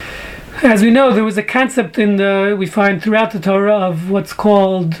As we know, there was a concept we find throughout the Torah of what's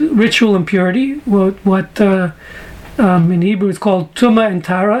called ritual impurity, what in Hebrew is called Tumah and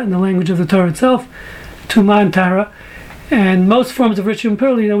Tara, in the language of the Torah itself, Tumah and Tara. And most forms of ritual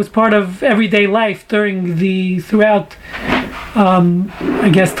impurity, that was part of everyday life throughout, I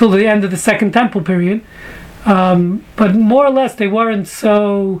guess, till the end of the Second Temple period. But more or less, they weren't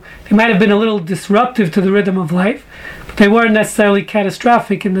they might have been a little disruptive to the rhythm of life, but they weren't necessarily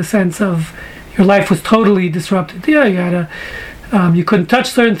catastrophic in the sense of your life was totally disrupted. Yeah, you had you couldn't touch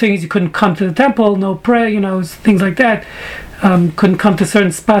certain things, you couldn't come to the temple, no prayer, things like that. Couldn't come to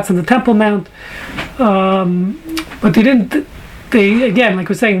certain spots on the Temple Mount. But they again, like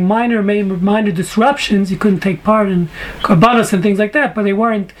we're saying, minor disruptions. You couldn't take part in korbanos and things like that, but they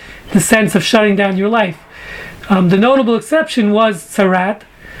weren't the sense of shutting down your life. The notable exception was tzarat,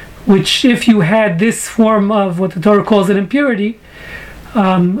 which if you had this form of what the Torah calls an impurity,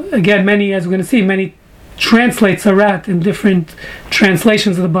 again, as we're going to see, many translate tzarat in different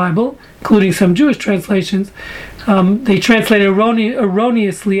translations of the Bible, including some Jewish translations. They translate it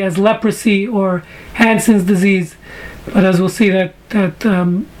erroneously as leprosy or Hansen's disease, but as we'll see, that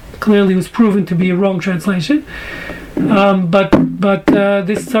clearly was proven to be a wrong translation. But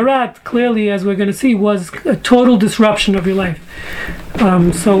this tzarat, clearly, as we're going to see, was a total disruption of your life.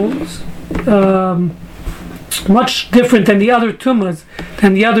 Much different than the other tumas,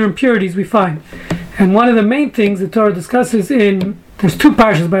 than the other impurities we find. And one of the main things the Torah discusses there's two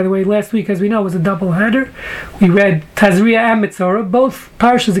parshas, by the way. Last week, as we know, was a double header. We read Tazria and Metzora. Both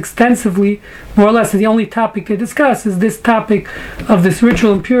parshas extensively, more or less, the only topic they discuss is this topic of this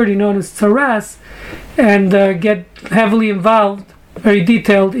ritual impurity known as tzaras, and get heavily involved, very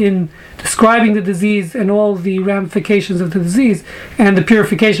detailed in describing the disease and all the ramifications of the disease and the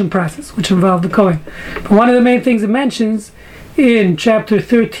purification process, which involved the Kohen. But one of the main things it mentions in chapter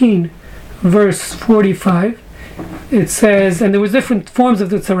 13, verse 45, it says, and there was different forms of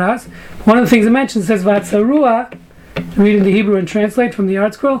the tzaras. One of the things it mentions says, "Vatzarua," read in the Hebrew and translate from the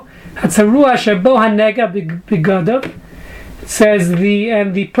Art Scroll. "Hatzarua shebo hanega bigadav." It says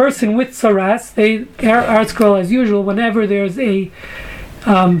the person with tzaras. Art Scroll, as usual, whenever there's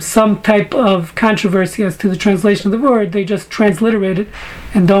some type of controversy as to the translation of the word, they just transliterate it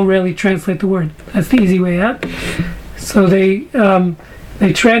and don't really translate the word. That's the easy way out. So they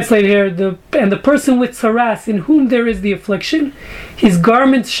translate here, and the person with tzaras, in whom there is the affliction, his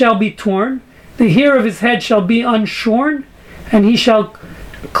garments shall be torn, the hair of his head shall be unshorn, and he shall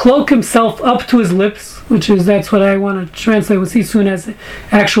cloak himself up to his lips, that's what I want to translate. We'll see soon as the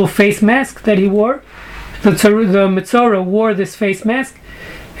actual face mask that he wore. The Metzora wore this face mask,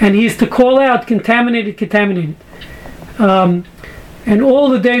 and he is to call out, contaminated. And all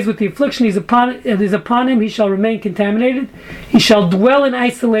the days with the affliction is upon him, he shall remain contaminated. He shall dwell in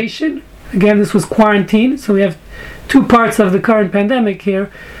isolation. Again, this was quarantine. So we have two parts of the current pandemic here.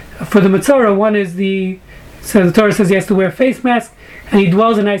 For the Metzora, one is the Torah says he has to wear a face mask, and he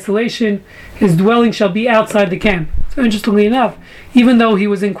dwells in isolation. His dwelling shall be outside the camp. So interestingly enough, even though he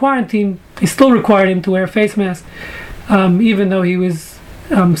was in quarantine, they still required him to wear a face mask, even though he was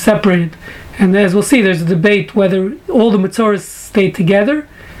separated. And as we'll see, there's a debate whether all the Metzoras stay together.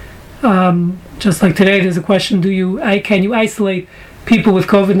 Just like today, there's a question: can you isolate people with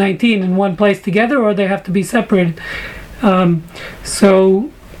COVID-19 in one place together, or they have to be separated?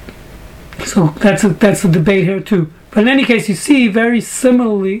 So that's a debate here too. But in any case, you see very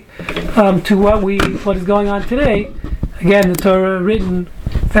similarly to what is going on today. Again, the Torah written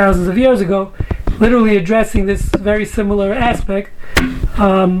thousands of years ago, literally addressing this very similar aspect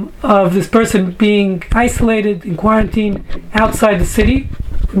of this person being isolated in quarantine outside the city.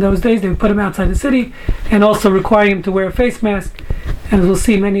 In those days, they would put him outside the city, and also requiring him to wear a face mask. And we'll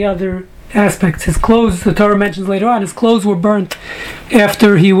see many other aspects. His clothes, the Torah mentions later on, his clothes were burnt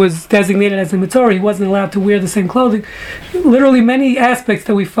after he was designated as a Metzora. He wasn't allowed to wear the same clothing. Literally many aspects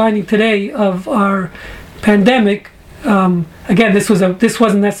that we're finding today of our pandemic. Again, this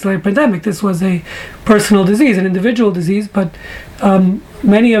wasn't necessarily a pandemic. This was a personal disease, an individual disease. But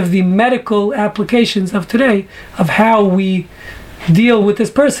many of the medical applications of today, of how we deal with this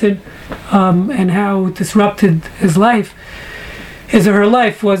person and how it disrupted his life, his or her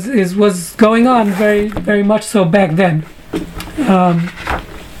life, was going on very, very much so back then.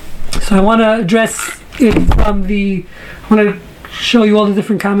 So I want to address it from I want to show you all the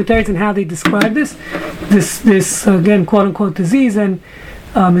different commentaries and how they describe this again, quote unquote, disease, and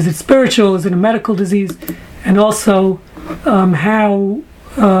is it spiritual, is it a medical disease, and also how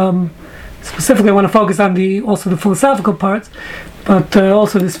specifically I want to focus on also the philosophical parts, but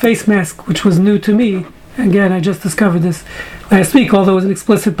also this face mask, which was new to me Again, I just discovered this last week, although it was an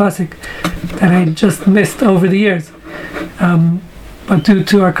explicit pasuk that I just missed over the years. But due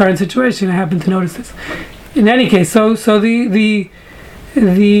to our current situation, I happened to notice this. In any case, so the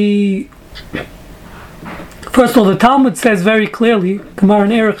first of all, the Talmud says very clearly, Gemara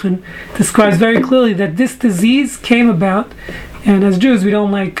in Erechim describes very clearly that this disease came about, and as Jews we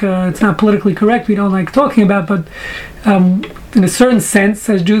don't like, it's not politically correct, we don't like talking about, but in a certain sense,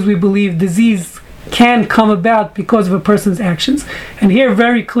 as Jews we believe disease can come about because of a person's actions. And here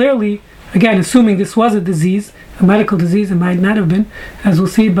very clearly, again, assuming this was a disease, a medical disease, it might not have been, as we'll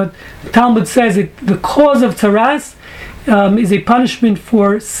see, but the Talmud says the cause of tzaras is a punishment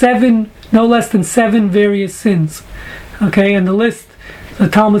for no less than 7 various sins. Okay, and the list the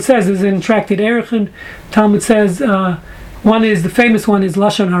Talmud says is in Tractate Erechim. Talmud says the famous one is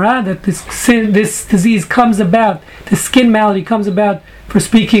Lashon Hara, that this disease comes about, the skin malady comes about for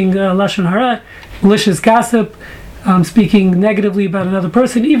speaking Lashon Hara, malicious gossip, speaking negatively about another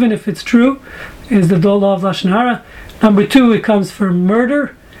person, even if it's true, is the law of Lashon Hara. Number 2, it comes for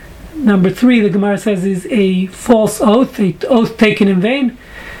murder. Number 3, the Gemara says, is a false oath, an oath taken in vain.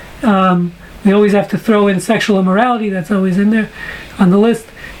 We always have to throw in sexual immorality, that's always in there on the list.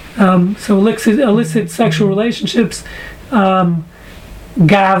 So illicit sexual relationships,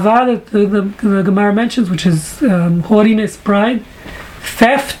 ga'ava, that the Gemara mentions, which is haughtiness, pride,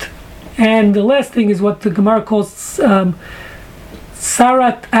 theft, and the last thing is what the Gemara calls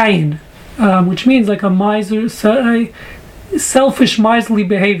sarat ayin, which means like a miser, selfish, miserly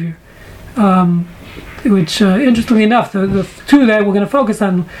behavior. Which, interestingly enough, the two that we're going to focus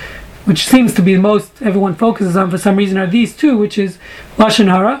on, which seems to be the most everyone focuses on for some reason, are these two, which is Lashon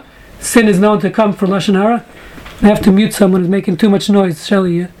Hara. Sin is known to come for Lashon Hara. I have to mute someone who's making too much noise.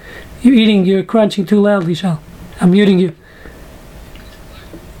 Shelly, you're crunching too loudly, Shell. I'm muting you.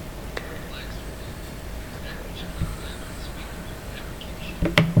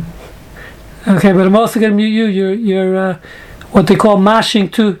 Okay, but I'm also going to mute you. You're what they call mashing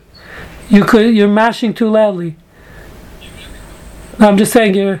too. You're mashing too loudly. No, I'm just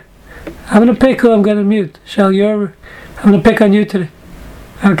saying I'm going to pick who I'm going to mute. Shell, I'm going to pick on you today.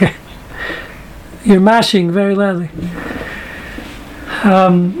 Okay. You're mashing very loudly.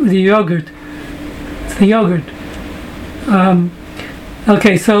 The yogurt. It's the yogurt.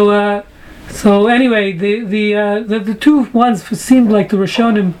 Okay, so anyway, the two ones seemed like the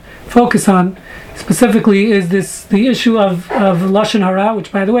Rishonim focus on specifically is the issue of Lashon Hara,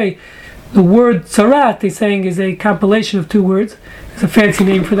 which, by the way, the word tzarat, they're saying, is a compilation of 2 words. There's a fancy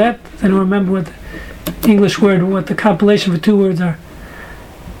name for that. I don't remember what the English word, what the compilation for 2 words are.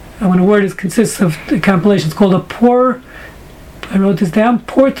 And when a word consists of a compilation, it's called I wrote this down,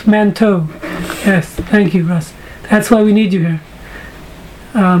 portmanteau. Yes, thank you, Russ. That's why we need you here.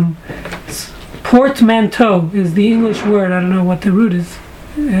 Portmanteau is the English word, I don't know what the root is,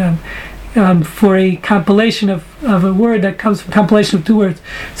 for a compilation of a word that comes from compilation of 2 words.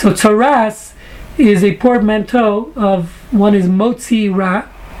 So tzaras is a portmanteau of, one is motzi ra.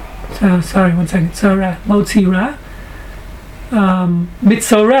 Sorry, one second. Motzi ra.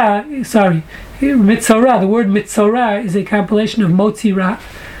 Mitzorah, the word mitzorah is a compilation of motzi ra.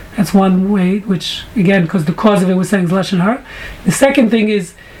 That's one way, which, again, because the cause of it was saying is Lashon Hara. The second thing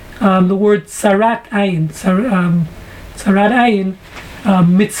is the word sarat ayin. Sarat ayin,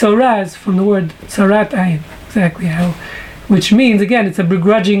 mitzorah is from the word sarat ayin. Exactly how, which means, again, it's a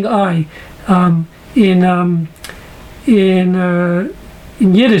begrudging eye.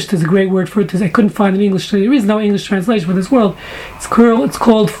 In Yiddish, there's a great word for it. I couldn't find an English. There is no English translation for this word. It's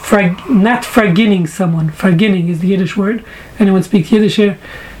called not forginning someone. Forginning is the Yiddish word. Anyone speaks Yiddish here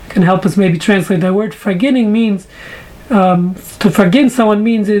can help us maybe translate that word. Forginning means to forgive someone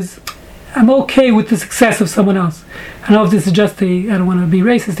means is I'm okay with the success of someone else. I don't know if this is just I don't want to be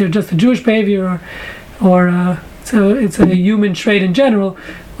racist here, just a Jewish behavior or so it's a human trait in general,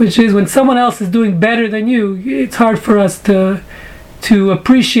 which is when someone else is doing better than you, it's hard for us to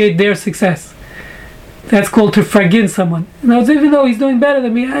appreciate their success. That's called to forgive someone. Now, even though he's doing better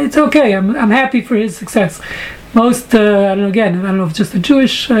than me, it's okay. I'm happy for his success. Most, I don't know if it's just a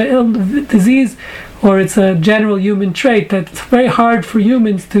Jewish disease or it's a general human trait that it's very hard for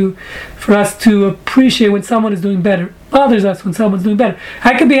humans for us to appreciate when someone is doing better. It bothers us when someone's doing better.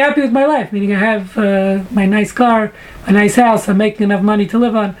 I can be happy with my life, meaning I have my nice car, my nice house, I'm making enough money to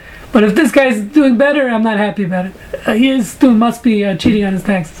live on. But if this guy's doing better, I'm not happy about it. Must be cheating on his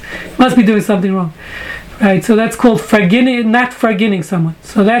taxes. Must be doing something wrong. Right, so that's called not forgiving someone.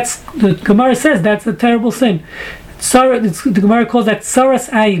 So that's, the Gemara says, that's a terrible sin. The Gemara calls that saras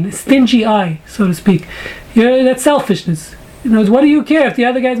ayin, a stingy eye, so to speak. That's selfishness. In other words, what do you care if the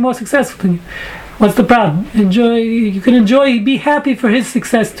other guy's more successful than you? What's the problem? You can enjoy, be happy for his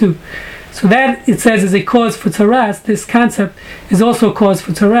success too. So that, it says, is a cause for tzaras. This concept is also a cause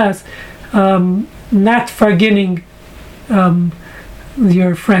for tzaras. Not forgetting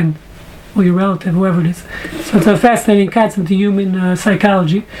your friend or your relative, whoever it is. So it's a fascinating concept in human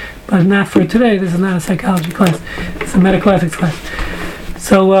psychology, but not for today. This is not a psychology class. It's a medical ethics class.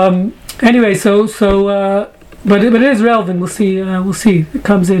 So anyway, but it is relevant. We'll see. It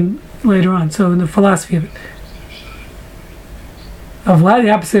comes in later on. So in the philosophy of it, of what?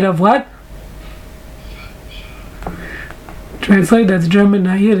 The opposite of what? Translate. That's German,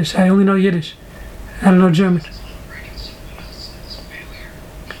 not Yiddish. I only know Yiddish. I don't know German.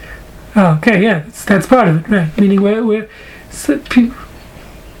 Oh, okay, yeah, that's part of it, right? Meaning we're people.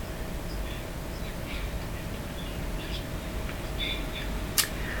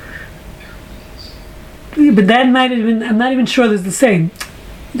 But that might even, I'm not even sure this is the same.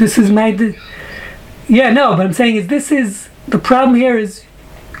 This is yeah, no, but I'm saying is the problem here is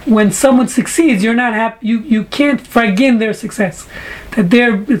when someone succeeds, you're not happy. You can't forgive their success.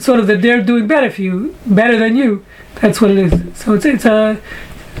 It's sort of that they're doing better for you, better than you. That's what it is. So it's a.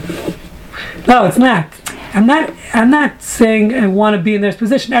 No, it's not. I'm not saying I want to be in their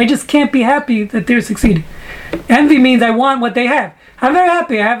position. I just can't be happy that they're succeeding. Envy means I want what they have. I'm very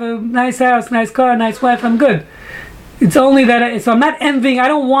happy. I have a nice house, nice car, nice wife. I'm good. It's only that. So I'm not envying. I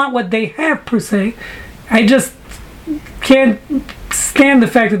don't want what they have per se. I just can't stand the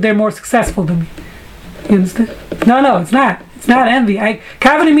fact that they're more successful than me. You understand? No, it's not. It's not envy.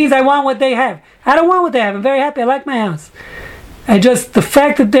 Coveting means I want what they have. I don't want what they have. I'm very happy. I like my house. The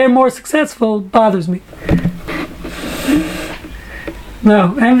fact that they're more successful bothers me.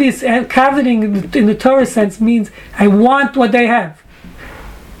 No, envy is, coveting in the Torah sense means I want what they have.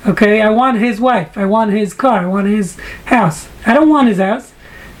 Okay, I want his wife. I want his car. I want his house. I don't want his house.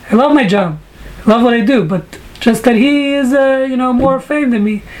 I love my job. I love what I do, but just that he is, more fame than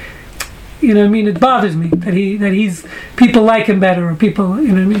me. You know what I mean? It bothers me that he's people like him better, or people,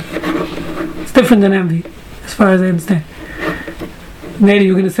 you know what I mean? It's different than envy, as far as I understand. Nady,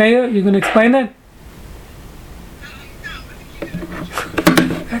 you're going to say it? You're going to explain that?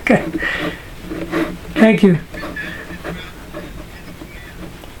 Okay. Thank you.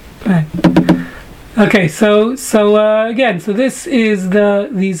 Right. Okay, so again, so this is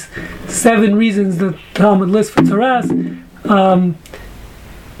these 7 reasons the Talmud lists for tzaras.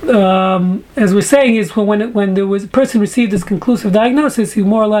 As we're saying, is when there was a person received this conclusive diagnosis, he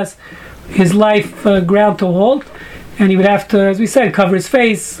more or less his life ground to a halt, and he would have to, as we said, cover his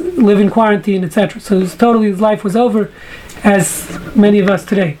face, live in quarantine, etc. So his life was over, as many of us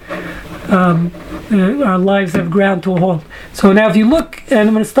today. Our lives have ground to a halt. So now if you look, and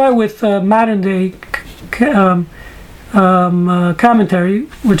I'm going to start with modern day commentary,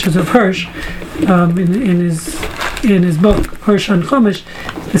 which is of Hirsch, in his book Hirsch on Chumash,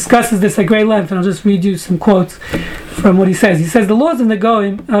 discusses this at great length, and I'll just read you some quotes from what he says. He says the laws of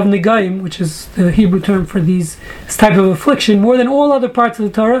Negaim, which is the Hebrew term for this type of affliction, more than all other parts of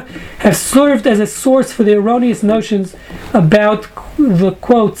the Torah, have served as a source for the erroneous notions about the,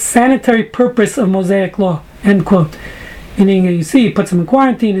 quote, sanitary purpose of Mosaic law, end quote. Meaning, you see, he puts them in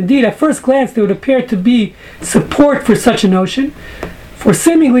quarantine. Indeed, at first glance, there would appear to be support for such a notion, for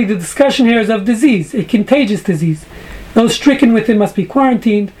seemingly the discussion here is of disease, a contagious disease. Those stricken with it must be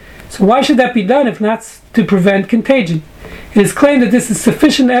quarantined. So why should that be done if not to prevent contagion? It is claimed that this is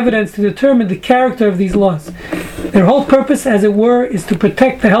sufficient evidence to determine the character of these laws. Their whole purpose, as it were, is to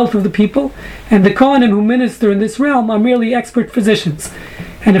protect the health of the people, and the Kohanim who minister in this realm are merely expert physicians.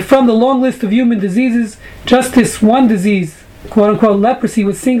 And if from the long list of human diseases, just this one disease, quote-unquote leprosy,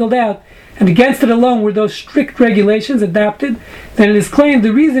 was singled out, and against it alone were those strict regulations adopted, then it is claimed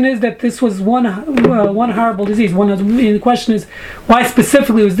the reason is that this was one horrible disease. The question is, why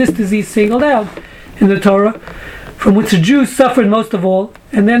specifically was this disease singled out in the Torah, from which the Jews suffered most of all?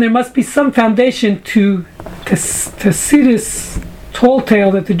 And then there must be some foundation to see this tall tale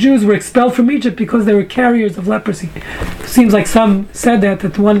that the Jews were expelled from Egypt because they were carriers of leprosy. It seems like some said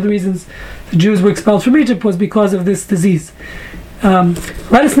that one of the reasons the Jews were expelled from Egypt was because of this disease.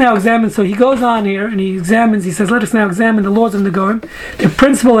 Let us now examine, so he goes on here and he says, let us now examine the laws of Negaim, their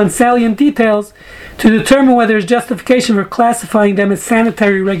principal and salient details, to determine whether there is justification for classifying them as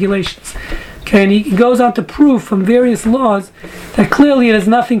sanitary regulations. Okay, and he goes on to prove from various laws that clearly it has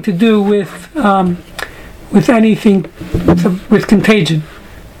nothing to do with anything, with contagion.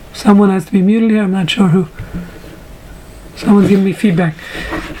 Someone has to be muted here, I'm not sure who. Someone's giving me feedback.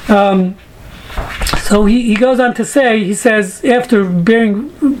 So So he goes on to say, he says, after bring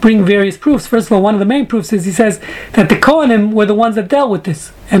various proofs, first of all, one of the main proofs is, he says, that the Kohanim were the ones that dealt with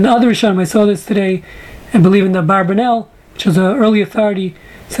this. And other Rishonim, I saw this today, I believe in the Barbanel, which was an early authority,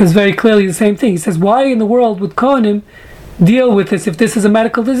 says very clearly the same thing. He says, why in the world would Kohanim deal with this if this is a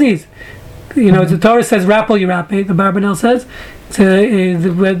medical disease? You know, the Torah says, Rappel Yerape, the Barbanel says,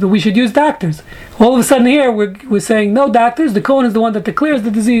 we should use doctors. All of a sudden here, we're saying, no doctors, the Kohen is the one that declares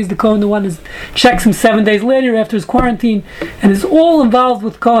the disease, the Kohen the one that checks him 7 days later after his quarantine, and is all involved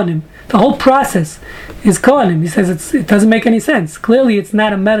with Kohanim. The whole process is Kohanim. He says it doesn't make any sense. Clearly it's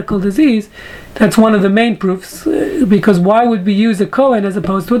not a medical disease. That's one of the main proofs, because why would we use a Kohen as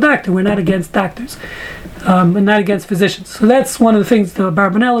opposed to a doctor? We're not against doctors. And not against physicians. So that's one of the things the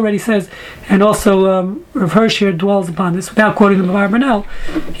Barbanel already says, and also Rav Hirsch here dwells upon this without quoting the Barbanel.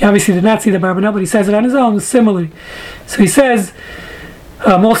 He obviously did not see the Barbanel, but he says it on his own similarly. So he says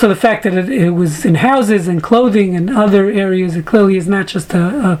also the fact that it was in houses and clothing and other areas, it clearly is not just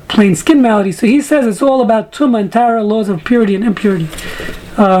a plain skin malady. So he says it's all about Tumah and Tara, laws of purity and impurity.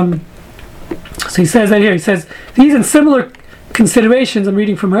 So he says that here. He says, these and similar considerations, I'm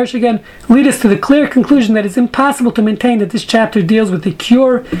reading from Hirsch again, lead us to the clear conclusion that it's impossible to maintain that this chapter deals with the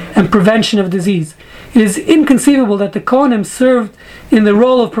cure and prevention of disease. It is inconceivable that the Kohanim served in the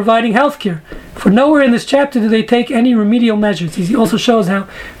role of providing health care, for nowhere in this chapter do they take any remedial measures. He also shows how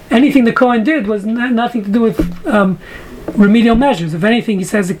anything the Kohen did was nothing to do with remedial measures. If anything, he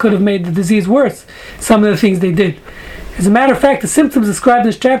says it could have made the disease worse, some of the things they did. As a matter of fact, the symptoms described in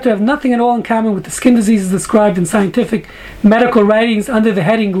this chapter have nothing at all in common with the skin diseases described in scientific medical writings under the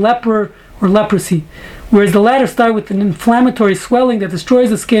heading leper or leprosy. Whereas the latter start with an inflammatory swelling that destroys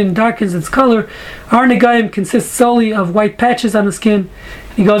the skin and darkens its color, our Negayim consists solely of white patches on the skin.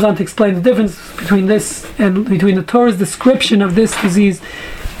 He goes on to explain the difference between this and between the Torah's description of this disease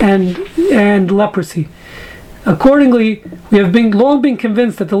and leprosy. Accordingly, we have long been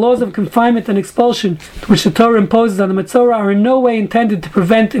convinced that the laws of confinement and expulsion which the Torah imposes on the Metzora are in no way intended to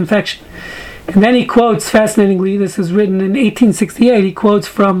prevent infection. And then he quotes, fascinatingly, this is written in 1868, he quotes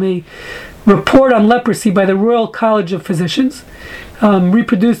from a report on leprosy by the Royal College of Physicians,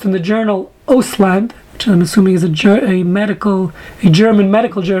 reproduced in the journal Ausland, which I'm assuming is a German medical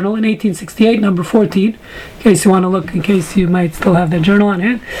journal, in 1868, number 14, in case you want to look, in case you might still have that journal on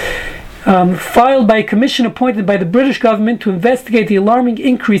hand. Filed by a commission appointed by the British government to investigate the alarming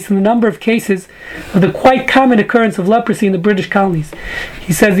increase in the number of cases of the quite common occurrence of leprosy in the British colonies.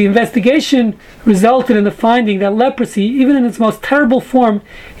 He says the investigation resulted in the finding that leprosy, even in its most terrible form,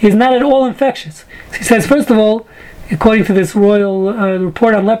 is not at all infectious. So he says, first of all, according to this royal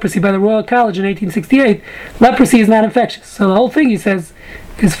report on leprosy by the Royal College in 1868, leprosy is not infectious. So the whole thing, he says,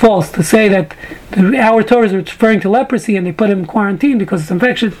 is false. To say that our Torah is referring to leprosy and they put him in quarantine because it's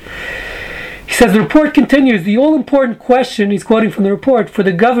infectious. He says the report continues, the all-important question, he's quoting from the report, for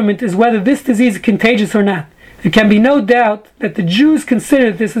the government is whether this disease is contagious or not. There can be no doubt that the Jews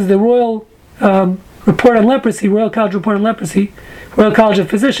consider this is the Royal Report on Leprosy, Royal College Report on Leprosy, Royal College of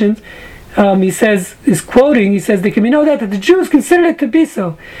Physicians. He says there can be no doubt that the Jews considered it to be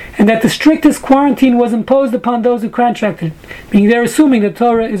so, and that the strictest quarantine was imposed upon those who contracted it, meaning they're assuming that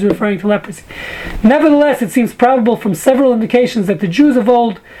Torah is referring to leprosy. Nevertheless, it seems probable from several indications that the Jews of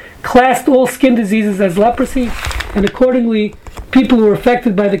old classed all skin diseases as leprosy, and accordingly, people who were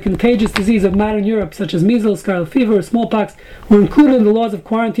affected by the contagious disease of modern Europe, such as measles, scarlet fever, or smallpox, were included in the laws of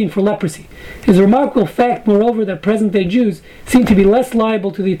quarantine for leprosy. It is a remarkable fact, moreover, that present-day Jews seem to be less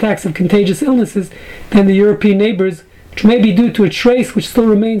liable to the attacks of contagious illnesses than the European neighbors, which may be due to a trace which still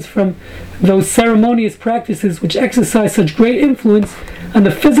remains from those ceremonious practices which exercise such great influence on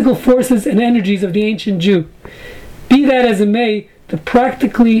the physical forces and energies of the ancient Jew. Be that as it may, the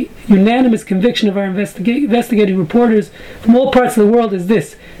practically unanimous conviction of our investigating reporters from all parts of the world is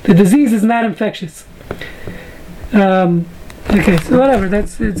this: the disease is not infectious. Okay, so whatever,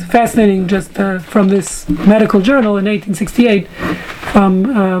 it's fascinating just from this medical journal in 1868,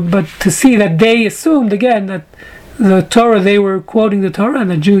 but to see that they assumed, again, that the Torah, they were quoting the Torah,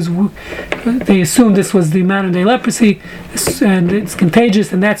 and the Jews, they assumed this was the modern day leprosy, and it's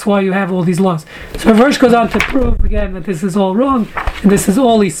contagious, and that's why you have all these laws. So Hirsch goes on to prove, again, that this is all wrong, and this is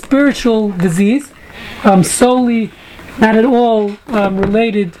all a spiritual disease, solely, not at all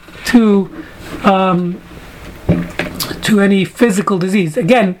related to any physical disease.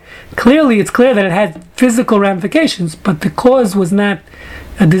 Again, clearly it's clear that it had physical ramifications, but the cause was not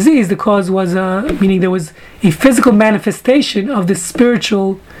a disease. The cause was, meaning there was a physical manifestation of this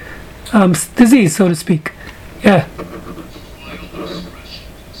spiritual disease, so to speak. Yeah.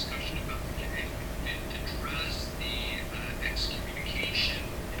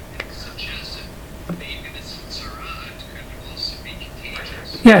 Such as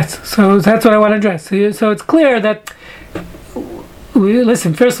Yes, so that's what I want to address. So it's clear that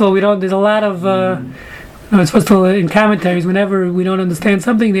listen. First of all, we don't. There's a lot of. First of all, in commentaries, whenever we don't understand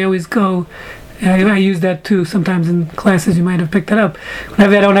something, they always go. I use that too. Sometimes in classes, you might have picked that up.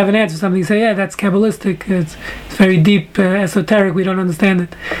 Whenever I don't have an answer to something, you say, "Yeah, that's Kabbalistic. It's very deep, esoteric. We don't understand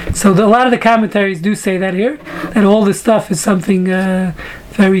it." So a lot of the commentaries do say that here, that all this stuff is something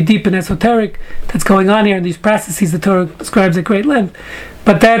very deep and esoteric that's going on here, and these processes the Torah describes at great length.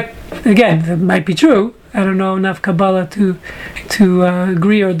 But that, again, that might be true. I don't know enough Kabbalah to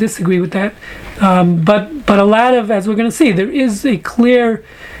agree or disagree with that. But a lot of, as we're going to see, there is a clear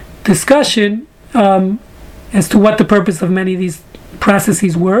discussion as to what the purpose of many of these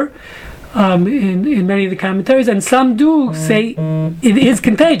processes were in many of the commentaries, and some do say it is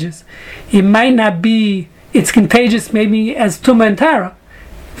contagious. It might not be. It's contagious maybe as Tumah and Tara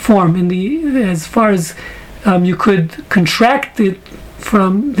form as far as you could contract it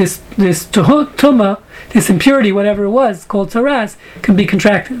from this Tumah, this impurity, whatever it was, called Taras, can be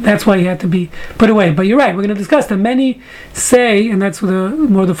contracted. That's why you had to be put away. But you're right, we're going to discuss that. Many say, and that's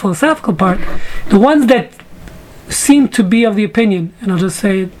more the philosophical part, the ones that seem to be of the opinion, and I'll just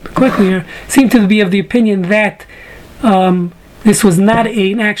say it quickly here, seem to be of the opinion that this was not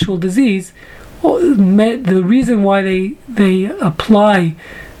an actual disease. The reason why they apply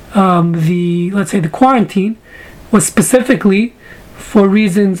let's say the quarantine was specifically for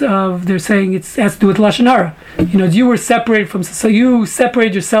reasons of, they're saying it has to do with Lashon Hara. You were separated from, so you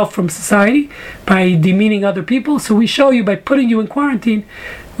separate yourself from society by demeaning other people. So we show you, by putting you in quarantine,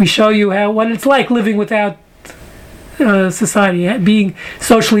 we show you what it's like living without society, being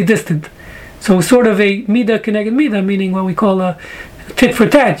socially distant. So sort of a midah keneged midah, meaning what we call a tit for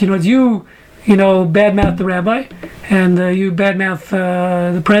tat. It's you badmouth the rabbi, and you badmouth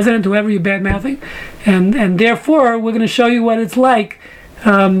the president, whoever you're badmouthing, and therefore we're going to show you what it's like.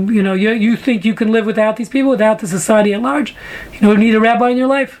 You think you can live without these people, without the society at large. You don't need a rabbi in your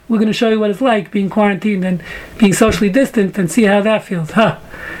life. We're going to show you what it's like being quarantined and being socially distant, and see how that feels. Yeah.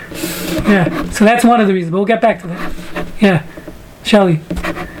 So that's one of the reasons, but we'll get back to that. Yeah. Shelley.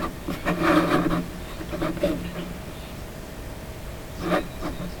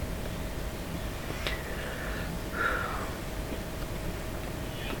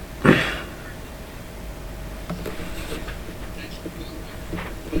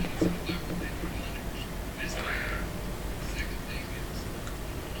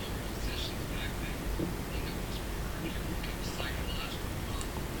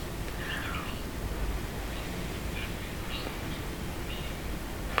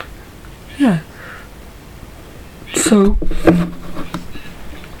 Yeah. So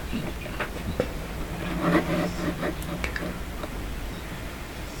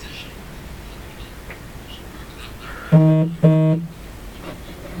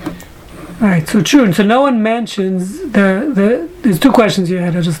all right, so true. So no one mentions there's two questions you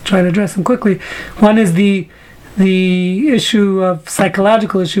had. I'll just try to address them quickly. One is the issue of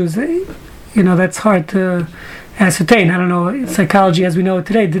psychological issues. That's hard to ascertain. I don't know. Psychology, as we know it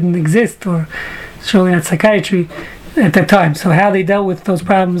today, didn't exist, or surely not psychiatry at that time. So how they dealt with those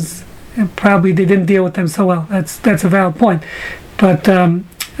problems, probably they didn't deal with them so well. That's a valid point. But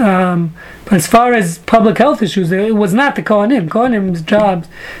as far as public health issues, it was not the Kohanim.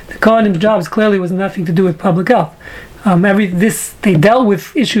 The Kohanim's jobs clearly was nothing to do with public health. They dealt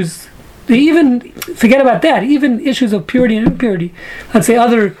with issues. They even forget about that. Even issues of purity and impurity. Let's say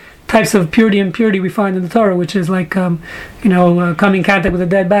other types of purity and impurity we find in the Torah, which is like coming in contact with a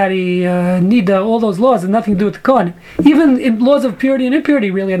dead body, nida. All those laws have nothing to do with the Kohanim. Even in laws of purity and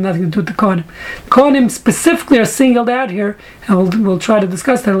impurity really have nothing to do with the Kohanim. Kohanim specifically are singled out here, and we'll try to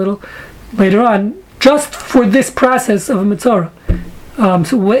discuss that a little later on, just for this process of a mitzvah.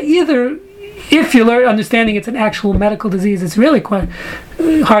 So either, if you're understanding it's an actual medical disease, it's really quite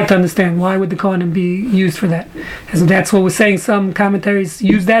hard to understand. Why would the Kohanim be used for that? And that's what we're saying. Some commentaries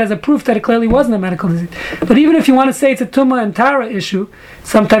use that as a proof that it clearly wasn't a medical disease. But even if you want to say it's a Tumah and Tara issue,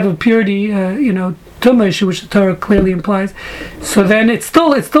 some type of purity, Tumah issue, which the Torah clearly implies, so then it's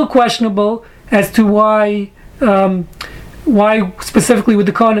still questionable as to why specifically would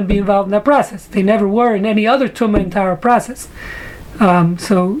the Kohanim be involved in that process. They never were in any other Tumah and Tara process.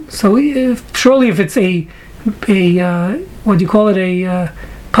 Surely if it's a what do you call it, a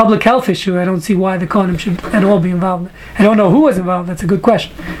public health issue, I don't see why the Kohanim should at all be involved. I don't know who was involved. That's a good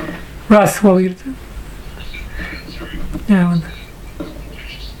question. Russ, what were you? Yeah.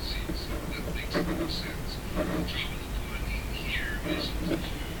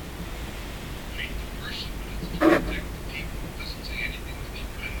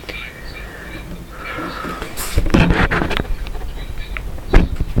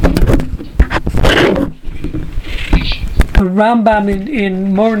 Rambam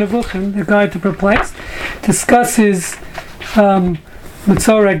in Mor Nevuchim, the Guide to Perplexed, discusses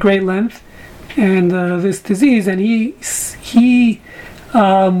Metzora at great length and this disease, and he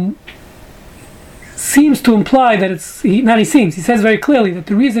seems to imply that he says very clearly that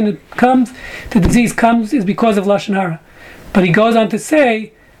the reason the disease comes is because of Lashon Hara. But he goes on to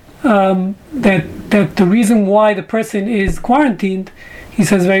say that the reason why the person is quarantined, he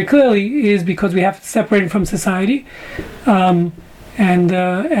says very clearly, is because we have to separate him from society, and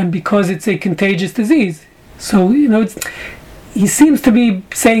because it's a contagious disease. So he seems to be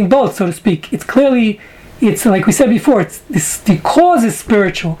saying both, so to speak. It's like we said before. The cause is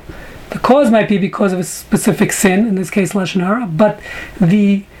spiritual. The cause might be because of a specific sin, in this case Lashon Hara, but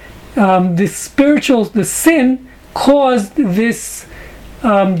the sin caused this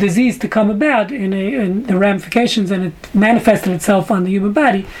disease to come about in the ramifications, and it manifested itself on the human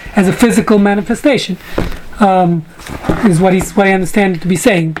body as a physical manifestation, is what I understand it to be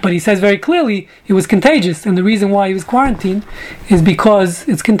saying. But he says very clearly it was contagious, and the reason why he was quarantined is because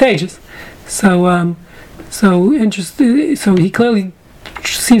it's contagious. So he clearly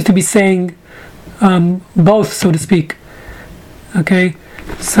seems to be saying both, so to speak. Okay,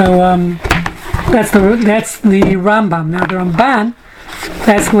 so that's the Rambam. Now the Ramban,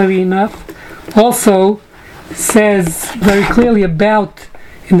 fascinatingly enough, also says very clearly about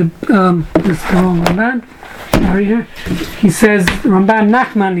this is the wrong Ramban. Right here, he says Ramban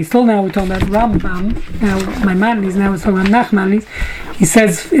Nachmanides. Still now we're talking about Rambam. Now Maimonides. Now we're talking about Nachmanides. He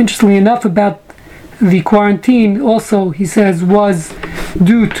says, interestingly enough, about the quarantine. Also, he says was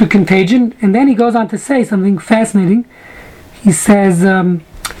due to contagion, and then he goes on to say something fascinating. He says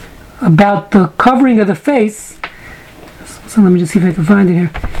about the covering of the face. So let me just see if I can find it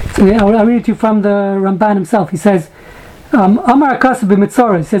here. So I'll read it to you from the Ramban himself. He says, Amar Akasa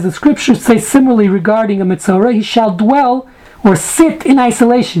b'Metzora. He says the scriptures say similarly regarding a Metzora. He shall dwell or sit in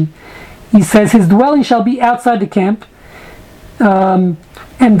isolation. He says his dwelling shall be outside the camp, and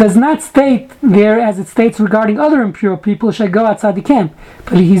does not state there as it states regarding other impure people shall go outside the camp.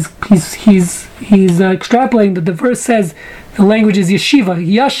 But he's extrapolating that the verse says the language is yeshiva.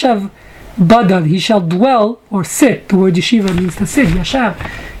 Yashav badad. He shall dwell or sit. The word yeshiva means to sit. Yashav,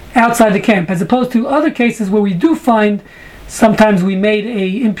 outside the camp, as opposed to other cases where we do find sometimes we made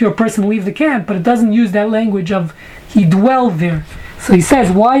a impure person leave the camp, but it doesn't use that language of he dwelled there. So he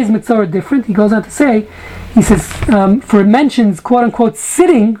says, why is Metzora different? He goes on to say, he says, for it mentions, quote unquote,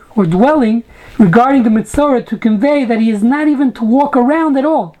 sitting or dwelling regarding the Metzora to convey that he is not even to walk around at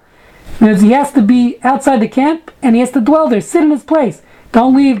all. Because he has to be outside the camp and he has to dwell there, sit in his place.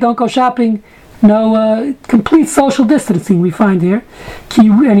 Don't leave, don't go shopping. No, complete social distancing we find here.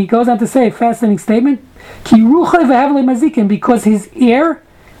 And he goes on to say a fascinating statement, because his air,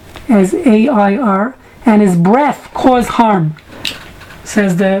 as A-I-R, and his breath cause harm,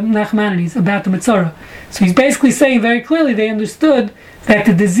 says the Nachmanides about the Metzora. So he's basically saying very clearly they understood that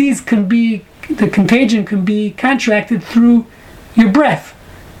the contagion can be contracted through your breath,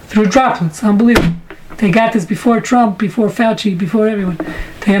 through droplets. Unbelievable. They got this before Trump, before Fauci, before everyone.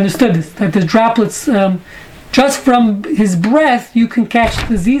 They understood this, that the droplets, just from his breath, you can catch the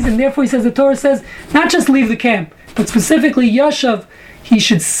disease. And therefore, he says, the Torah says, not just leave the camp, but specifically Yashav, he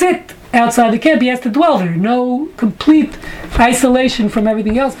should sit outside the camp. He has to dwell there. No complete isolation from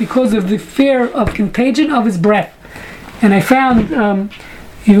everything else because of the fear of contagion of his breath. And I found,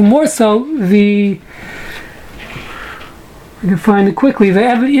 even more so, I can find it quickly. The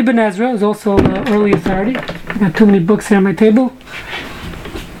Ibn Ezra is also an early authority. I got too many books here on my table.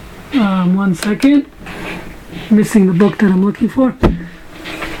 1 second. Missing the book that I'm looking for.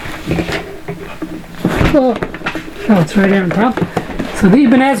 Oh, it's right here on top. So the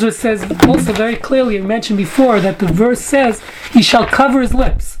Ibn Ezra says also very clearly, I mentioned before, that the verse says he shall cover his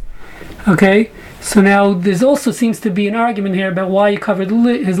lips. Okay? So now there's also seems to be an argument here about why he covered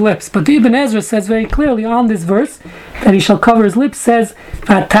his lips. But the Ibn Ezra says very clearly on this verse that he shall cover his lips, says,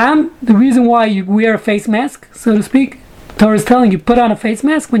 Vatam, the reason why you wear a face mask, so to speak, the Torah is telling you, put on a face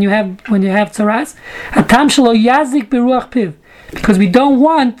mask when you have tzaras. Atam shelo yazik beruach piv, because we don't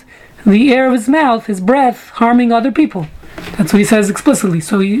want the air of his mouth, his breath, harming other people. That's what he says explicitly.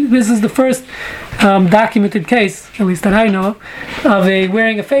 So this is the first documented case, at least that I know of a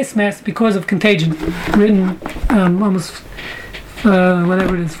wearing a face mask because of contagion, written almost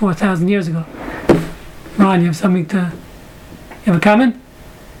whatever it is, 4,000 years ago. Ron, you have something to? You have a comment?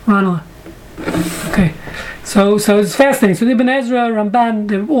 Ronald. Okay. So it's fascinating. So Ibn Ezra, Ramban,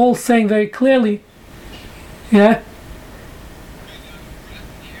 they're all saying very clearly, yeah.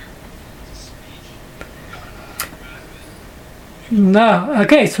 No.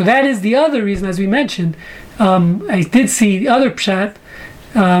 Okay, so that is the other reason, as we mentioned, I did see the other pshat.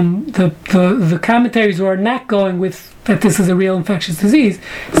 The commentaries who are not going with that this is a real infectious disease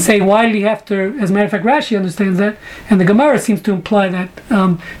say, why did he have to? As a matter of fact, Rashi understands that, and the Gemara seems to imply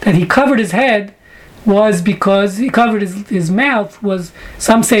that he covered his head was because he covered his mouth. Was,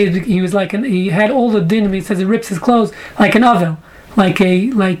 some say he was like he had all the dinim. He says it rips his clothes like an ovel, like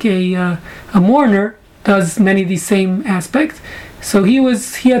a mourner does many of these same aspects. So he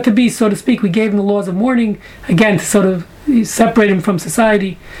had to be, so to speak, we gave him the laws of mourning again to sort of separate him from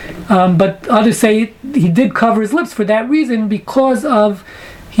society. But others say he did cover his lips for that reason, because of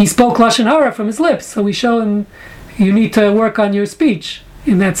he spoke lashon hara from his lips. So we show him you need to work on your speech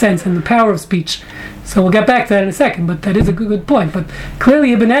in that sense and the power of speech. So we'll get back to that in a second, but that is a good point. But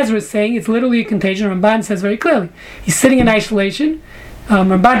clearly Ibn Ezra is saying it's literally a contagion. Ramban says very clearly he's sitting in isolation.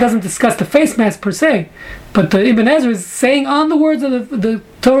 Ramban doesn't discuss the face mask per se, but Ibn Ezra is saying on the words of the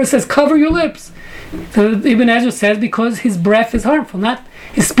Torah says cover your lips. Ibn Ezra says because his breath is harmful, not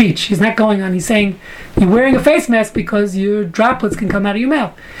his speech. He's not going on. He's saying you're wearing a face mask because your droplets can come out of your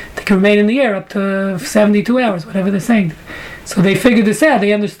mouth. They can remain in the air up to 72 hours, whatever they're saying. So they figured this out.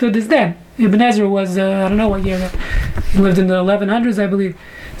 They understood this then. Ibn Ezra was, I don't know what year, he lived in the 1100s, I believe.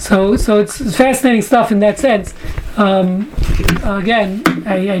 So it's fascinating stuff in that sense. Again,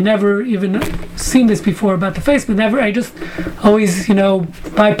 I never even seen this before about the face, but I just always,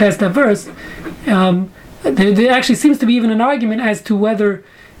 bypass that verse. There actually seems to be even an argument as to whether,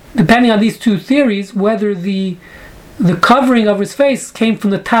 depending on these two theories, whether the covering of his face came from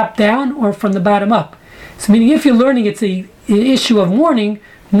the top down or from the bottom up. So meaning if you're learning it's an issue of mourning,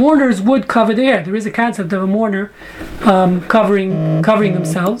 mourners would cover their hair. There is a concept of a mourner covering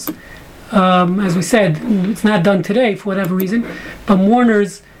themselves. As we said, it's not done today for whatever reason, but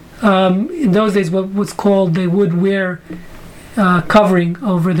mourners in those days, what was called, they would wear covering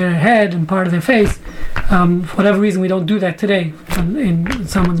over their head and part of their face. For whatever reason, we don't do that today in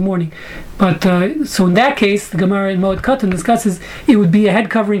someone's mourning. But so in that case, the Gemara in Moed Katan discusses it would be a head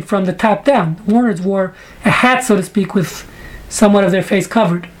covering from the top down. The mourners wore a hat, so to speak, with somewhat of their face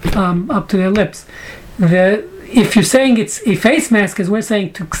covered up to their lips. If you're saying it's a face mask, as we're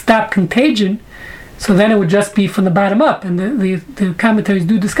saying, to stop contagion, so then it would just be from the bottom up. And the commentaries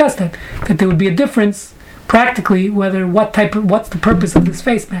do discuss that there would be a difference practically what's the purpose of this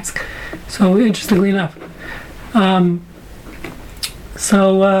face mask. So interestingly enough.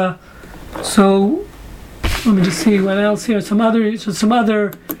 So let me just see what else here. Some other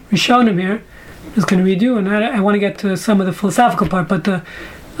Rishonim here. I'm just going to read you, and I want to get to some of the philosophical part, but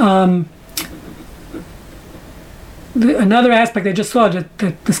another aspect I just saw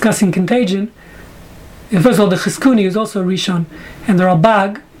that discussing contagion. First of all, the Chizkuni is also a Rishon, and the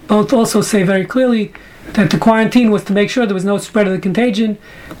Ralbag both also say very clearly that the quarantine was to make sure there was no spread of the contagion.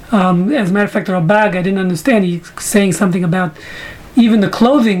 As a matter of fact, the Ralbag, I didn't understand, he's saying something about even the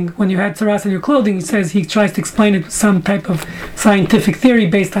clothing, when you had tsaras on your clothing, he tries to explain it with some type of scientific theory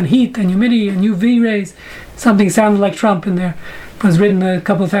based on heat and humidity and UV rays. Something sounded like Trump in there. It was written a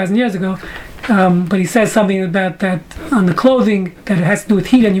couple of thousand years ago. But he says something about that on the clothing, that it has to do with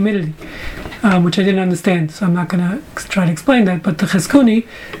heat and humidity, which I didn't understand, so I'm not going to try to explain that. But the Chizkuni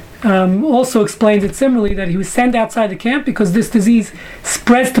also explains it similarly, that he was sent outside the camp because this disease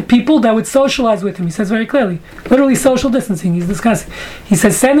spreads to people that would socialize with him. He says very clearly, literally social distancing he's discussing. He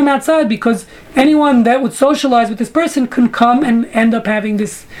says send him outside because anyone that would socialize with this person can come and end up having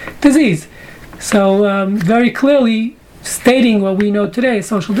this disease. So very clearly stating what we know today as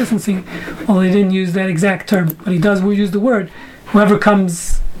social distancing, although he didn't use that exact term, but he does use the word, whoever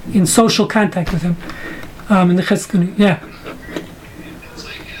comes in social contact with him. In the Chizkuni, yeah.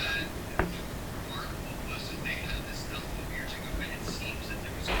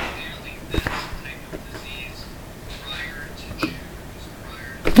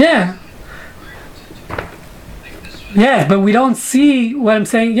 Yeah. Yeah, but we don't see what I'm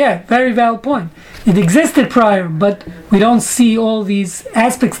saying. Yeah, very valid point. It existed prior, but we don't see all these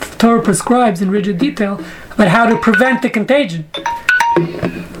aspects the Torah prescribes in rigid detail about how to prevent the contagion.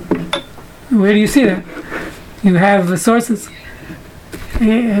 Where do you see that? You have the sources.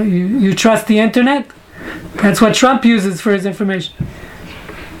 You trust the internet? That's what Trump uses for his information.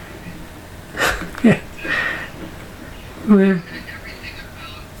 Yeah. Where?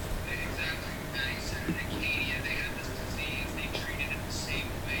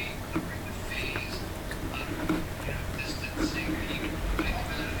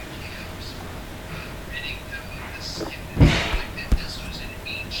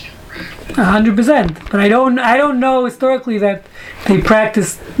 %. But I don't know historically that they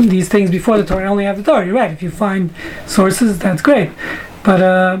practiced these things before the Torah. I only have the Torah. You're right. If you find sources, that's great.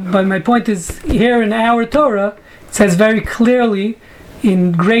 But my point is, here in our Torah, it says very clearly,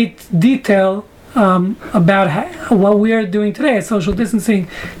 in great detail, about what we are doing today as social distancing,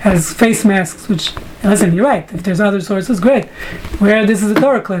 as face masks, which, listen, you're right, if there's other sources, great. Where this is a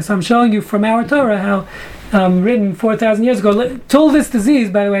Torah class, I'm showing you from our Torah how written 4,000 years ago, till this disease,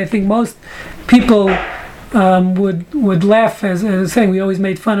 by the way, I think most people would laugh, as I was saying, we always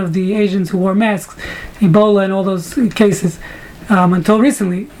made fun of the Asians who wore masks, Ebola and all those cases. Until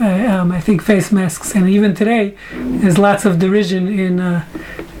recently, I think face masks, and even today, there's lots of derision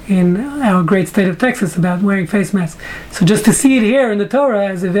in our great state of Texas about wearing face masks. So just to see it here in the Torah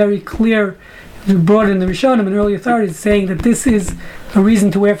as a very clear, brought in the Rishonim and early authorities saying that this is a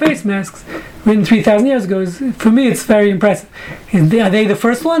reason to wear face masks, written 3,000 years ago, for me it's very impressive. Are they the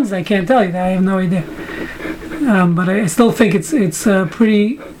first ones? I can't tell you that. I have no idea. But I still think it's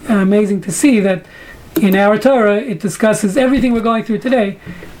pretty amazing to see that in our Torah it discusses everything we're going through today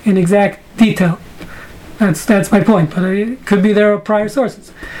in exact detail. That's my point, but it could be there are prior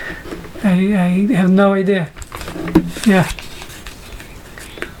sources. I have no idea. Yeah.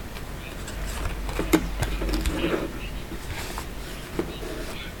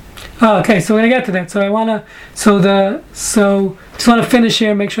 Oh, okay, so we're gonna get to that. So just want to finish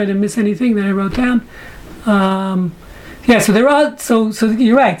here, make sure I didn't miss anything that I wrote down. So there are so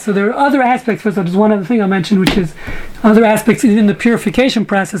you're right. So there are other aspects. First, there's one other thing I'll mention, which is other aspects in the purification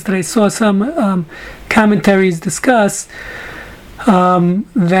process that I saw some commentaries discuss.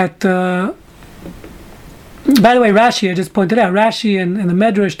 By the way, Rashi, I just pointed out, Rashi and the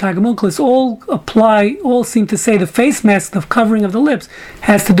Medrash, Targum Onkelos, all seem to say the face mask, the covering of the lips,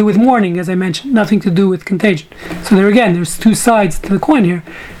 has to do with mourning, as I mentioned, nothing to do with contagion. So there's two sides to the coin here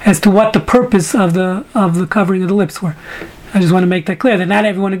as to what the purpose of the covering of the lips were. I just want to make that clear, that not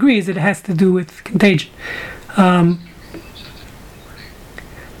everyone agrees it has to do with contagion. So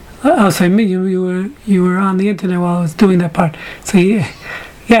you were on the internet while I was doing that part. So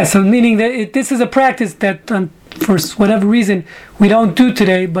so meaning that this is a practice that for whatever reason we don't do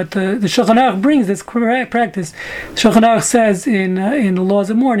today, but the Shulchan Aruch brings this practice. Shulchan Aruch says in the laws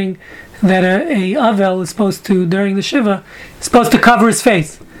of mourning that a Avel is supposed to, during the Shiva, is supposed to cover his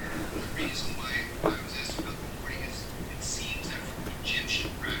face.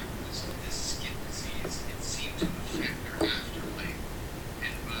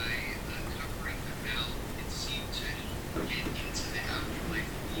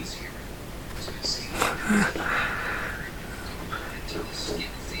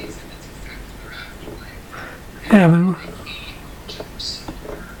 Yeah, but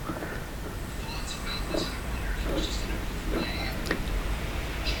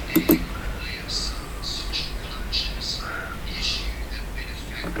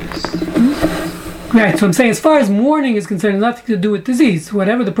right, so I'm saying as far as mourning is concerned, nothing to do with disease.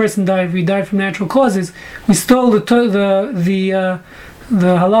 Whatever the person died, if he died from natural causes, we still the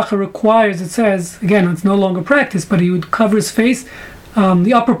halacha requires, it says, again, it's no longer practice, but he would cover his face,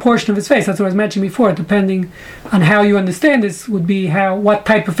 the upper portion of his face. That's what I was mentioning before. Depending on how you understand this, would be what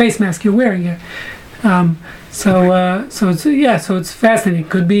type of face mask you're wearing here. So it's fascinating. It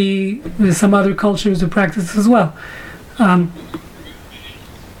could be there's some other cultures or practices as well.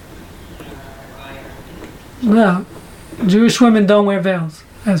 No, Jewish women don't wear veils.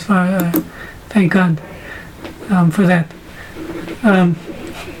 As far, thank God for that.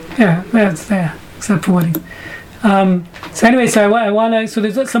 That's there, except for wedding. So anyway, I want to. So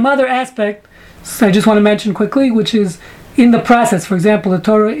there's some other aspect I just want to mention quickly, which is in the process. For example, the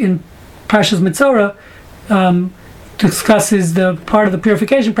Torah in Parshas Metzora discusses the part of the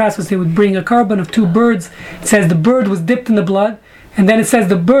purification process. They would bring a carbon of 2 birds. It says the bird was dipped in the blood, and then it says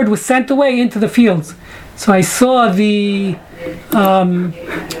the bird was sent away into the fields. So I saw the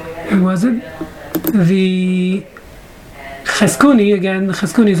who was it? The Cheskuni, again, the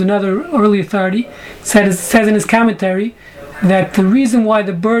Cheskuni is another early authority, says in his commentary that the reason why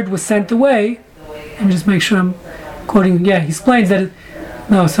the bird was sent away, let me just make sure I'm quoting, he explains that,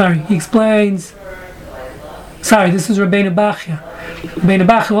 this is Rabbeinu Bachya. Rabbeinu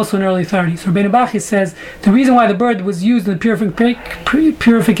Bachya, also an early authority. So Rabbeinu Bachya says the reason why the bird was used in the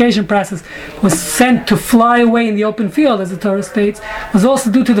purification process was sent to fly away in the open field, as the Torah states, was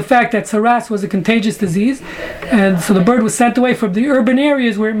also due to the fact that saras was a contagious disease, and so the bird was sent away from the urban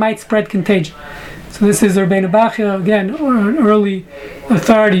areas where it might spread contagion. So this is Rabbeinu Bachya, again, an early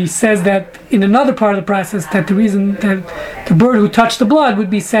authority, says that in another part of the process that the reason that the bird who touched the blood would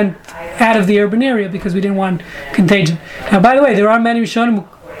be sent out of the urban area because we didn't want contagion. Now, by the way, there are many Rishonim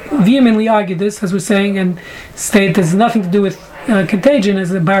who vehemently argue this, as we're saying, and state this has nothing to do with contagion,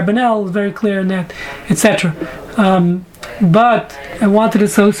 as the Barbanel is very clear in that, etc. But I wanted to,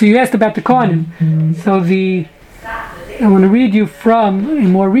 so you asked about the Kohanim. So I want to read you from a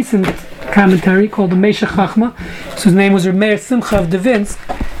more recent commentary called the Meshech Chachma. So his name was Meir Simcha of Devinsk,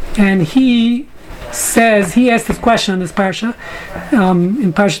 and he says, he asked this question on this parsha,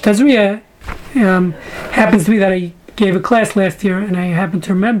 in Parsha Tazria. Happens to be that I gave a class last year, and I happen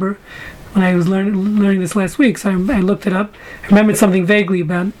to remember when I was learning this last week, so I looked it up. I remembered something vaguely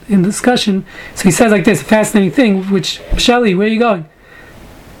about in the discussion. So he says like this, a fascinating thing, which, Shelley, where are you going?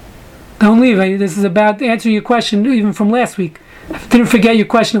 Don't leave. This is about answering your question even from last week. I didn't forget your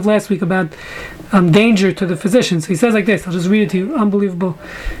question of last week about danger to the physician. So he says like this, I'll just read it to you. Unbelievable.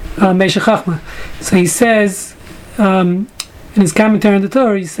 Meshech Chachma. So he says, in his commentary on the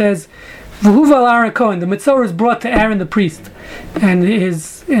Torah, he says, V'huval Aaron Cohen, the Mitzvah is brought to Aaron the priest, and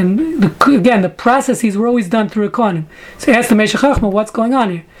the processes were always done through a Kohanim. So he asked the Meshech Chachma, what's going on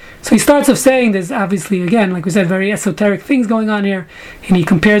here? So he starts off saying there's obviously, again, like we said, very esoteric things going on here, and he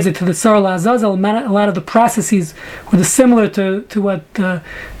compares it to the Sar Azazel. A lot of the processes were similar to what the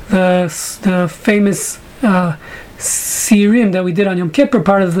famous Sirim that we did on Yom Kippur,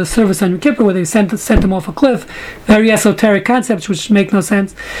 part of the service on Yom Kippur, where they sent them off a cliff. Very esoteric concepts which make no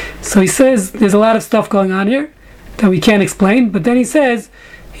sense. So he says there's a lot of stuff going on here that we can't explain, but then he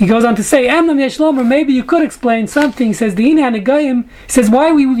goes on to say, Amnam Yeshlomer, maybe you could explain something. He says, he says, why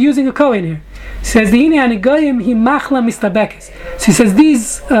are we using a Kohen here? He says, the he machla mistabekes. So he says,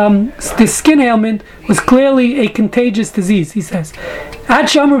 this skin ailment was clearly a contagious disease, he says. Ad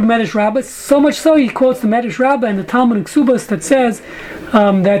Shamar Medrash Rabbah, so much so he quotes the Medrash Rabbah and the Talmud and Ksubas that says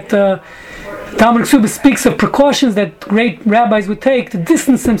that Talmud Ksubas speaks of precautions that great rabbis would take to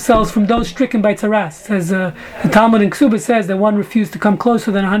distance themselves from those stricken by tzaras. Says the Talmud in Ksubas says that one refused to come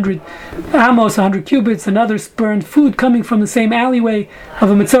closer than 100 amos, 100 cubits. Another spurned food coming from the same alleyway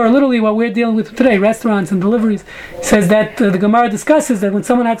of a mitzvah. Literally, what we're dealing with today, restaurants and deliveries. He says that the Gemara discusses that when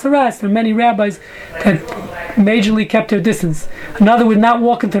someone had tzaras, there are many rabbis that majorly kept their distance. Another would not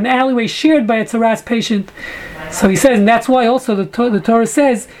walk into an alleyway shared by a tzaras patient. So he says, and that's why also the Torah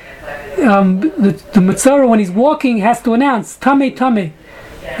says. The Mitzvah, when he's walking, has to announce Tameh Tameh.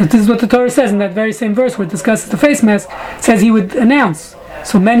 This is what the Torah says in that very same verse where it discusses the face mask. It says he would announce.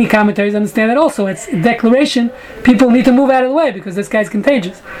 So many commentaries understand that also. It's a declaration. People need to move out of the way because this guy's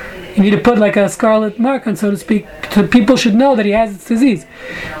contagious. You need to put like a scarlet mark on, so to speak, so people should know that he has this disease.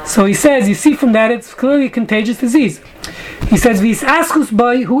 So he says, you see from that, it's clearly a contagious disease. He says, "V'isaskus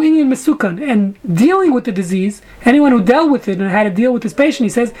by hu inyan mesukan," and dealing with the disease, anyone who dealt with it and had to deal with this patient, he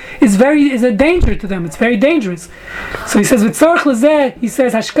says, is a danger to them. It's very dangerous. So he says, "V'tzarich lezeh," he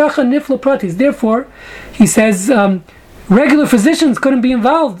says, "Hashkacha niflo pratis." Therefore, he says, regular physicians couldn't be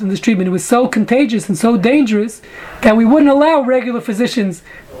involved in this treatment. It was so contagious and so dangerous that we wouldn't allow regular physicians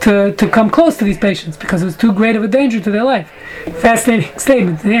to come close to these patients because it was too great of a danger to their life. Fascinating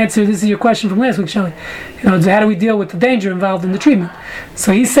statement. The answer, this is your question from last week, Shelley. How do we deal with the danger involved in the treatment?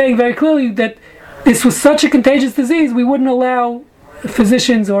 So he's saying very clearly that this was such a contagious disease, we wouldn't allow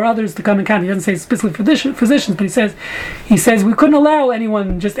physicians or others to come in contact. He doesn't say specifically physicians, but he says we couldn't allow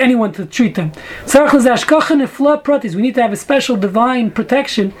anyone to treat them. We need to have a special divine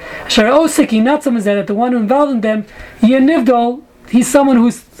protection. That the one who involved in them, he's someone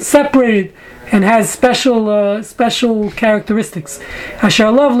who's separated and has special characteristics.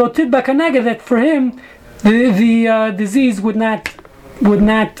 That for him the disease would not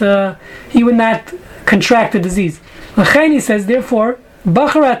he would not contract the disease. He says, therefore, the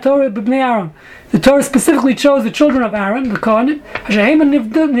Torah specifically chose the children of Aaron, the Kohanim.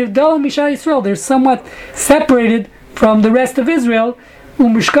 They're somewhat separated from the rest of Israel.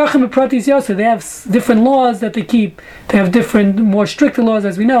 They have different laws that they keep. They have different, more strict laws,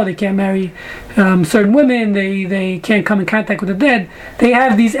 as we know. They can't marry certain women. They can't come in contact with the dead. They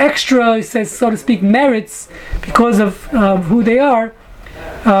have these extra, he says, so to speak, merits because of who they are,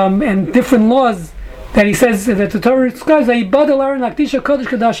 and different laws that he says that the Torah describes that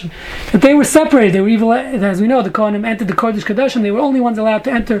they were separated. They were evil, as we know. The Kohanim entered the Kodesh Kadashim. They were only ones allowed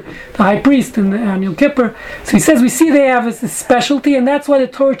to enter the high priest on Yom Kippur. So he says we see they have a specialty, and that's why the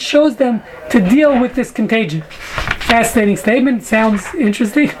Torah chose them to deal with this contagion. Fascinating statement. Sounds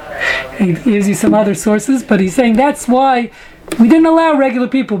interesting. He gives you some other sources, but he's saying that's why we didn't allow regular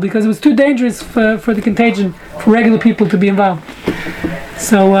people because it was too dangerous for the contagion for regular people to be involved.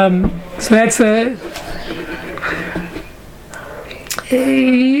 So that's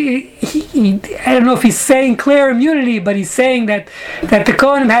I don't know if he's saying clear immunity, but he's saying that the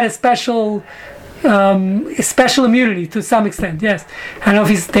Kohanim had a special immunity to some extent. Yes, I don't know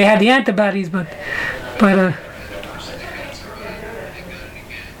if they had the antibodies, but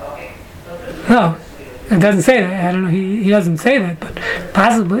no. It doesn't say that. I don't know. He doesn't say that, but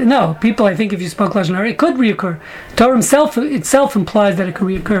possibly no. People, I think, if you spoke lashon hara, it could reoccur. Torah itself implies that it could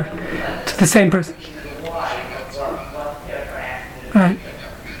reoccur to the same person. Right.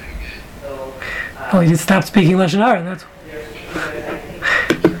 Oh, he just stopped speaking lashon hara. That's.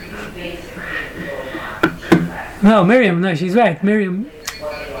 No, Miriam. No, she's right. Miriam.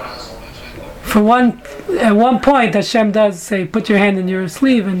 At one point, Hashem does say, "Put your hand in your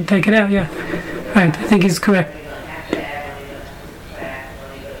sleeve and take it out." Yeah, right. I think he's correct.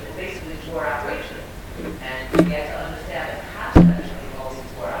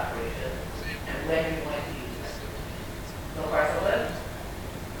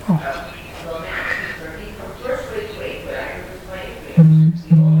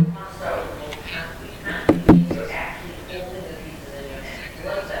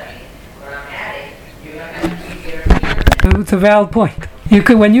 It's a valid point. You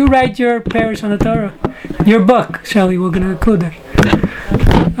could, when you write your parish on the Torah, your book, Shelley, we're going to include that.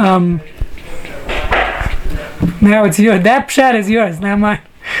 Now it's yours. That pshat is yours, not mine.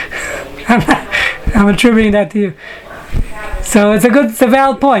 I'm attributing that to you. So it's a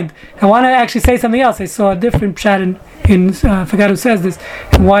valid point. I want to actually say something else. I saw a different pshat I forgot who says this,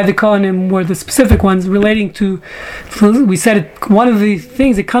 and why the Kohanim were the specific ones relating to, we said it, one of the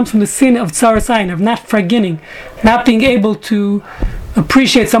things, it comes from the sin of tsaras ayin, of not forgetting, not being able to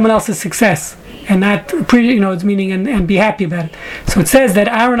appreciate someone else's success, and not appreciate, its meaning, and be happy about it. So it says that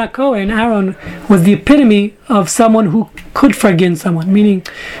Aaron Aaron was the epitome of someone who could forgive someone, meaning,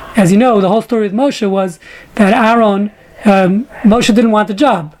 as you know, the whole story with Moshe was that Moshe didn't want the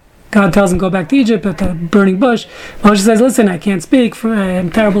job. God tells him go back to Egypt at the burning bush. Moshe says, listen, I can't speak, I'm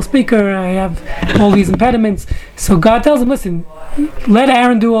a terrible speaker, I have all these impediments. So God tells him, listen, let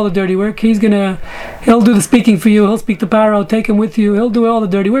Aaron do all the dirty work. He'll do the speaking for you, he'll speak to Paro, take him with you, he'll do all the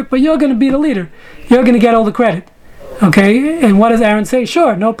dirty work, but you're going to be the leader. You're going to get all the credit. Okay, and what does Aaron say?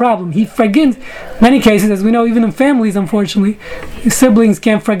 Sure, no problem. He forgives. Many cases, as we know, even in families, unfortunately, siblings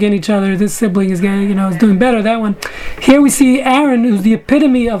can't forgive each other. This sibling is is doing better. That one. Here we see Aaron, who's the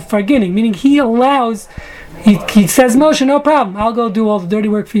epitome of forgiving, meaning he allows. He says, Moshe, no problem. I'll go do all the dirty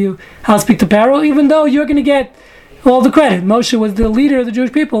work for you. I'll speak to Paro, even though you're going to get all the credit. Moshe was the leader of the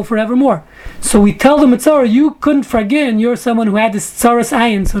Jewish people forevermore. So we tell the Mitzvah, you couldn't forgive, and you're someone who had this tsaras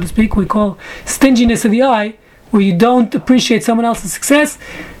ayin, so to speak, we call stinginess of the eye, where you don't appreciate someone else's success.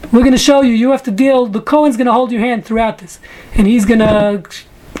 We're going to show you have to deal, the Kohen's going to hold your hand throughout this, and he's going to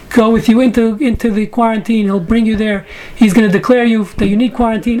go with you into the quarantine. He'll bring you there. He's going to declare you that you need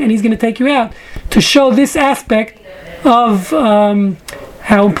quarantine, and he's going to take you out to show this aspect of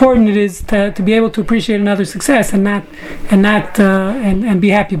how important it is to be able to appreciate another's success and be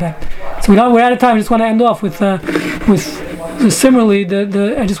happy about it. So we're out of time. I just want to end off with similarly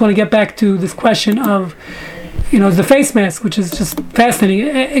I just want to get back to this question of the face mask, which is just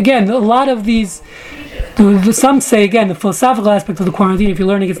fascinating. Again, a lot of these, some say, again, the philosophical aspect of the quarantine, if you're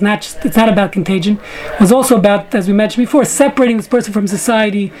learning, it's not about contagion, was also about, as we mentioned before, separating this person from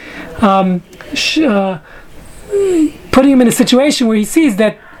society, putting him in a situation where he sees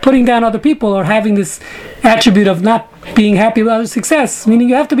that putting down other people or having this attribute of not being happy about success, meaning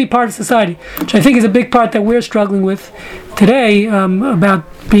you have to be part of society, which I think is a big part that we're struggling with today, about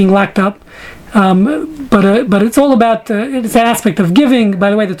being locked up. But it's all about it's an aspect of giving.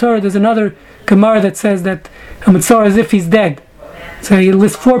 By the way, the Torah, there's another Gemara that says that a mitzvah as if he's dead. So he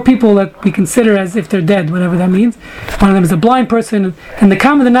lists 4 people that we consider as if they're dead, whatever that means. One of them is a blind person, and the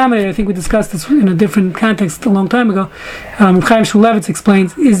common denominator, I think we discussed this in a different context a long time ago, Chaim Shmulevitz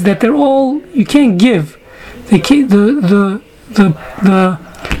explains, is that they're all, you can't give. The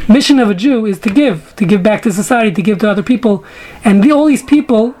mission of a Jew is to give back to society, to give to other people, and all these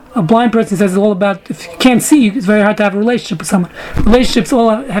people, a blind person says, it's all about, if you can't see, it's very hard to have a relationship with someone. Relationships all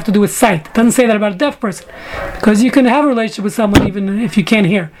have to do with sight. It doesn't say that about a deaf person, because you can have a relationship with someone even if you can't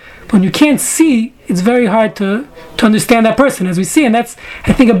hear. But when you can't see, it's very hard to understand that person, as we see. And that's,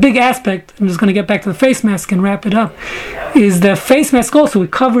 I think, a big aspect. I'm just going to get back to the face mask and wrap it up. Is the face mask also,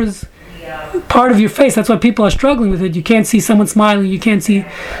 it covers part of your face. That's why people are struggling with it. You can't see someone smiling. You can't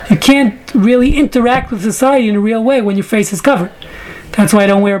really interact with society in a real way when your face is covered. That's why I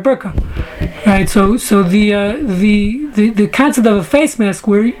don't wear a burqa, right? So the concept of a face mask,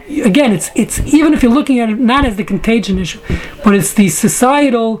 where again, it's even if you're looking at it not as the contagion issue, but it's the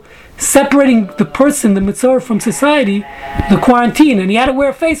societal separating the person, the mitzvah, from society, the quarantine, and he had to wear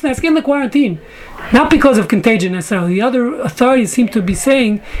a face mask in the quarantine, not because of contagion necessarily. The other authorities seem to be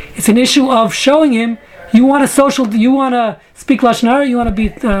saying it's an issue of showing him You want to speak lashon hara. You want to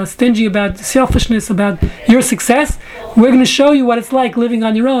be stingy about selfishness, about your success. We're going to show you what it's like living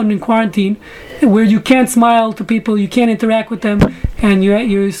on your own in quarantine, where you can't smile to people, you can't interact with them, and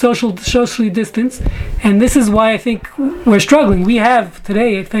you're socially distanced. And this is why I think we're struggling. We have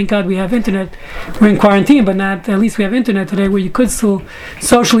today, thank God, we have internet. We're in quarantine, but not. At least we have internet today, where you could still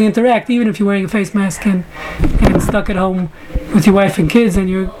socially interact, even if you're wearing a face mask and stuck at home with your wife and kids, and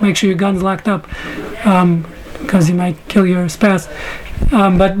you make sure your gun's locked up, because you might kill your spouse.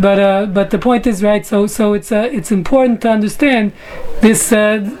 But the point is, right. So it's important to understand this.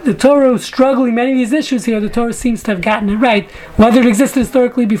 The Torah is struggling many of these issues here. The Torah seems to have gotten it right. Whether it existed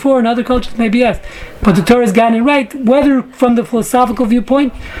historically before in other cultures, maybe yes, but the Torah has gotten it right. Whether from the philosophical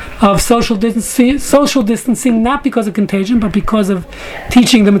viewpoint of social distancing, not because of contagion, but because of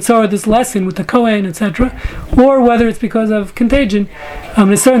teaching the Mitzvah this lesson with the Kohen, etc., or whether it's because of contagion,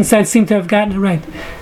 in a certain sense, seem to have gotten it right.